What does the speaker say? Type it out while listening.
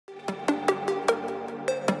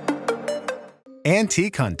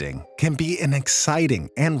Antique hunting can be an exciting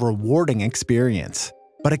and rewarding experience,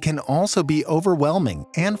 but it can also be overwhelming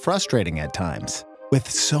and frustrating at times. With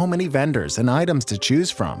so many vendors and items to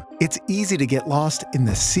choose from, it's easy to get lost in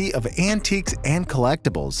the sea of antiques and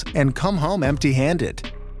collectibles and come home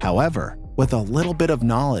empty-handed. However, with a little bit of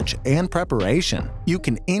knowledge and preparation, you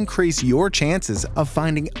can increase your chances of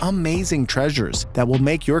finding amazing treasures that will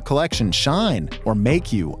make your collection shine or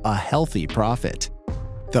make you a healthy profit.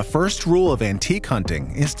 The first rule of antique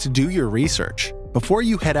hunting is to do your research. Before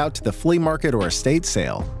you head out to the flea market or estate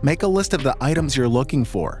sale, make a list of the items you're looking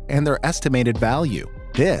for and their estimated value.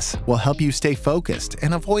 This will help you stay focused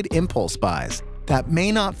and avoid impulse buys that may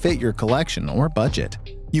not fit your collection or budget.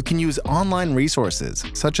 You can use online resources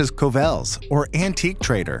such as Covell's or Antique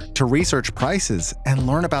Trader to research prices and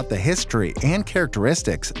learn about the history and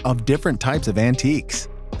characteristics of different types of antiques.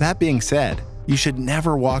 That being said, you should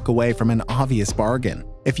never walk away from an obvious bargain.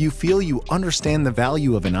 If you feel you understand the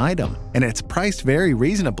value of an item and it's priced very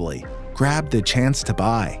reasonably, grab the chance to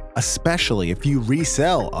buy, especially if you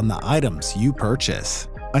resell on the items you purchase.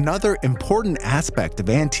 Another important aspect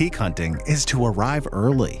of antique hunting is to arrive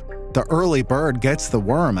early. The early bird gets the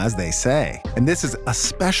worm, as they say, and this is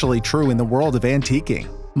especially true in the world of antiquing.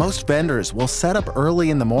 Most vendors will set up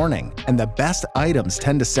early in the morning, and the best items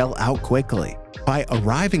tend to sell out quickly. By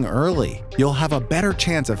arriving early, you'll have a better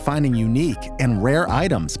chance of finding unique and rare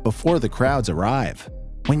items before the crowds arrive.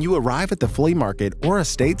 When you arrive at the flea market or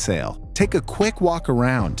estate sale, take a quick walk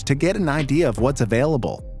around to get an idea of what's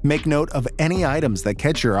available. Make note of any items that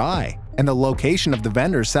catch your eye and the location of the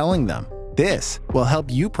vendor selling them. This will help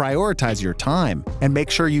you prioritize your time and make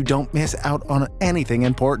sure you don't miss out on anything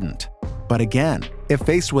important. But again, if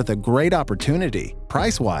faced with a great opportunity,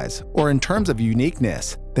 price-wise or in terms of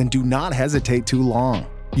uniqueness, then do not hesitate too long.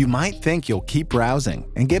 You might think you'll keep browsing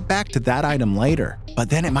and get back to that item later, but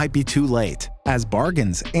then it might be too late, as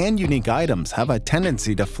bargains and unique items have a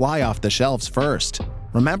tendency to fly off the shelves first.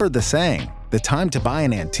 Remember the saying, the time to buy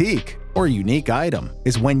an antique or unique item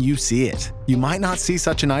is when you see it. You might not see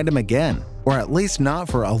such an item again, or at least not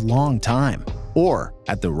for a long time, or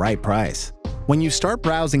at the right price. When you start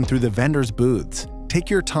browsing through the vendors' booths, take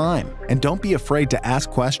your time and don't be afraid to ask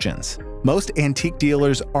questions. Most antique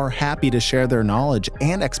dealers are happy to share their knowledge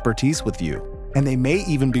and expertise with you, and they may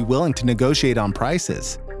even be willing to negotiate on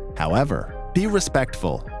prices. However, be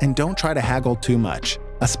respectful and don't try to haggle too much,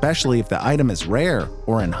 especially if the item is rare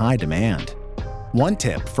or in high demand. One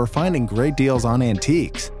tip for finding great deals on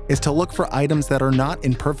antiques is to look for items that are not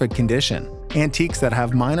in perfect condition. Antiques that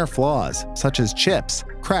have minor flaws, such as chips,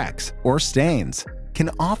 cracks, or stains, can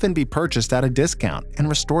often be purchased at a discount and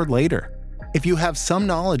restored later. If you have some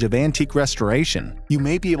knowledge of antique restoration, you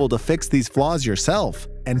may be able to fix these flaws yourself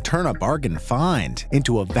and turn a bargain find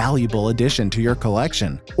into a valuable addition to your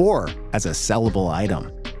collection or as a sellable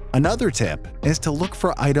item. Another tip is to look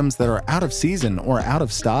for items that are out of season or out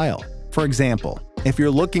of style. For example, if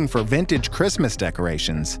you're looking for vintage Christmas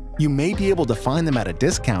decorations, you may be able to find them at a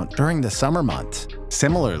discount during the summer months.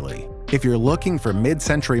 Similarly, if you're looking for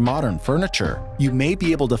mid-century modern furniture, you may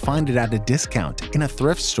be able to find it at a discount in a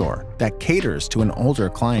thrift store that caters to an older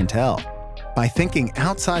clientele. By thinking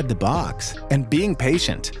outside the box and being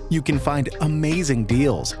patient, you can find amazing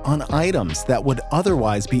deals on items that would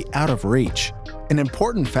otherwise be out of reach. An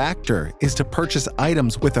important factor is to purchase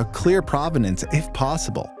items with a clear provenance if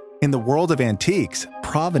possible. In the world of antiques,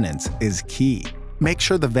 provenance is key. Make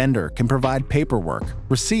sure the vendor can provide paperwork,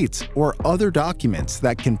 receipts, or other documents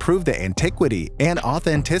that can prove the antiquity and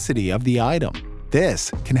authenticity of the item.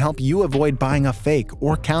 This can help you avoid buying a fake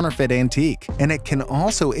or counterfeit antique, and it can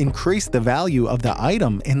also increase the value of the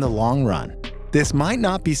item in the long run. This might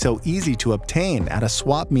not be so easy to obtain at a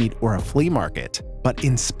swap meet or a flea market, but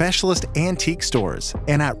in specialist antique stores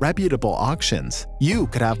and at reputable auctions, you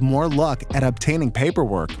could have more luck at obtaining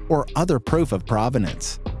paperwork or other proof of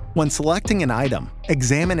provenance. When selecting an item,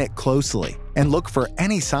 examine it closely and look for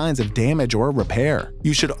any signs of damage or repair.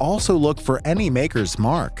 You should also look for any maker's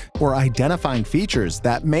mark or identifying features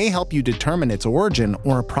that may help you determine its origin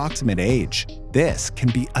or approximate age. This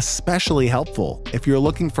can be especially helpful if you're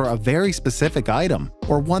looking for a very specific item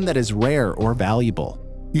or one that is rare or valuable.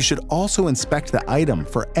 You should also inspect the item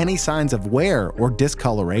for any signs of wear or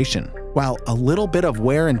discoloration. While a little bit of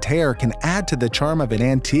wear and tear can add to the charm of an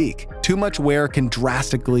antique, too much wear can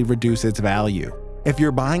drastically reduce its value. If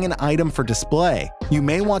you're buying an item for display, you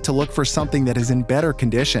may want to look for something that is in better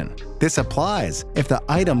condition. This applies if the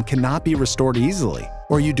item cannot be restored easily,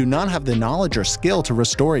 or you do not have the knowledge or skill to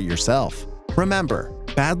restore it yourself. Remember,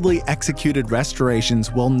 badly executed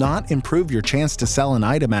restorations will not improve your chance to sell an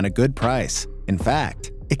item at a good price. In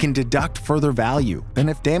fact, It can deduct further value than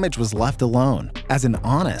if damage was left alone, as an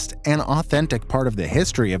honest and authentic part of the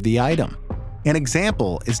history of the item. An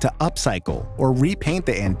example is to upcycle or repaint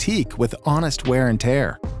the antique with honest wear and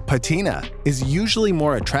tear. Patina is usually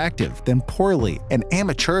more attractive than poorly and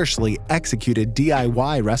amateurishly executed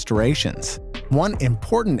DIY restorations. One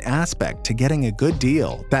important aspect to getting a good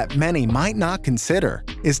deal that many might not consider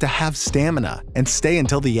is to have stamina and stay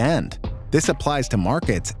until the end. This applies to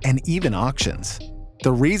markets and even auctions.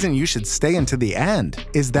 The reason you should stay until the end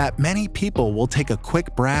is that many people will take a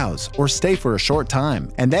quick browse or stay for a short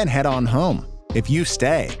time and then head on home. If you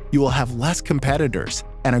stay, you will have less competitors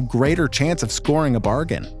and a greater chance of scoring a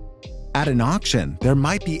bargain. At an auction, there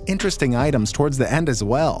might be interesting items towards the end as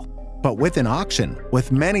well. But with an auction,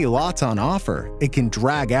 with many lots on offer, it can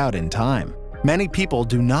drag out in time. Many people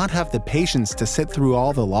do not have the patience to sit through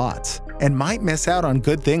all the lots and might miss out on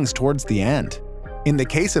good things towards the end. In the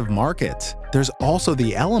case of markets, there's also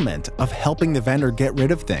the element of helping the vendor get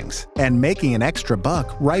rid of things and making an extra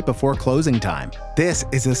buck right before closing time. This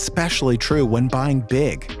is especially true when buying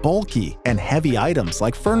big, bulky, and heavy items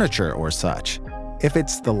like furniture or such. If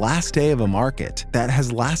it's the last day of a market that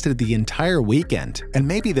has lasted the entire weekend, and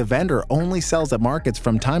maybe the vendor only sells at markets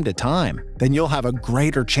from time to time, then you'll have a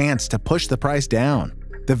greater chance to push the price down.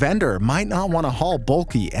 The vendor might not want to haul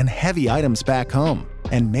bulky and heavy items back home,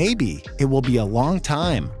 and maybe it will be a long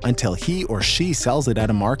time until he or she sells it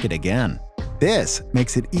at a market again. This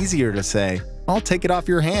makes it easier to say, "I'll take it off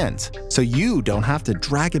your hands," so you don't have to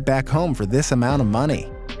drag it back home for this amount of money.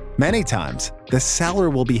 Many times, the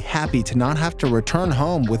seller will be happy to not have to return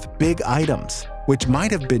home with big items, which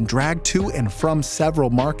might have been dragged to and from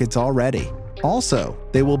several markets already. Also,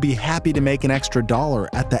 they will be happy to make an extra dollar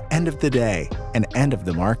at the end of the day and end of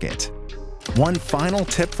the market. One final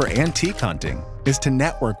tip for antique hunting is to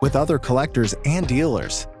network with other collectors and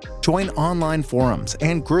dealers. Join online forums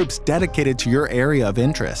and groups dedicated to your area of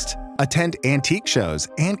interest. Attend antique shows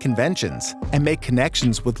and conventions, and make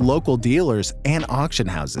connections with local dealers and auction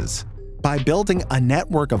houses. By building a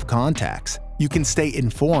network of contacts, you can stay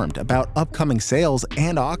informed about upcoming sales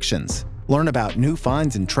and auctions, learn about new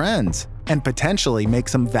finds and trends, and potentially make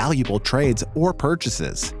some valuable trades or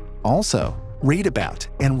purchases. Also, read about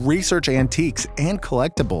and research antiques and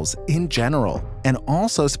collectibles in general, and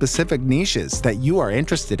also specific niches that you are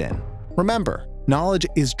interested in. Remember, knowledge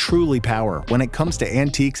is truly power when it comes to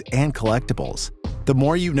antiques and collectibles. The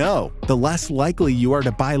more you know, the less likely you are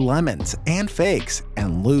to buy lemons and fakes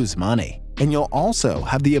and lose money. And you'll also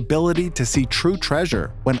have the ability to see true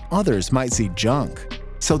treasure when others might see junk.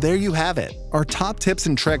 So there you have it, our top tips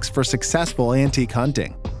and tricks for successful antique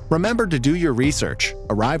hunting. Remember to do your research,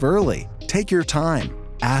 arrive early, take your time,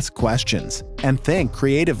 ask questions, and think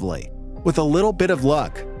creatively. With a little bit of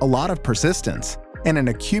luck, a lot of persistence, and an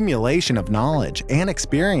accumulation of knowledge and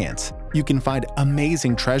experience, you can find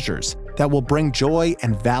amazing treasures that will bring joy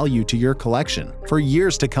and value to your collection for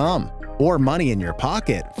years to come, or money in your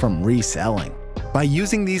pocket from reselling. By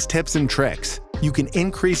using these tips and tricks, you can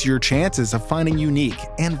increase your chances of finding unique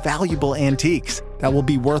and valuable antiques that will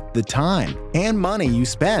be worth the time and money you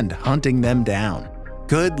spend hunting them down.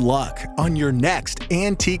 Good luck on your next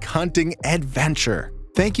antique hunting adventure!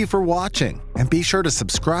 Thank you for watching, and be sure to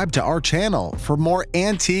subscribe to our channel for more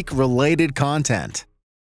antique-related content.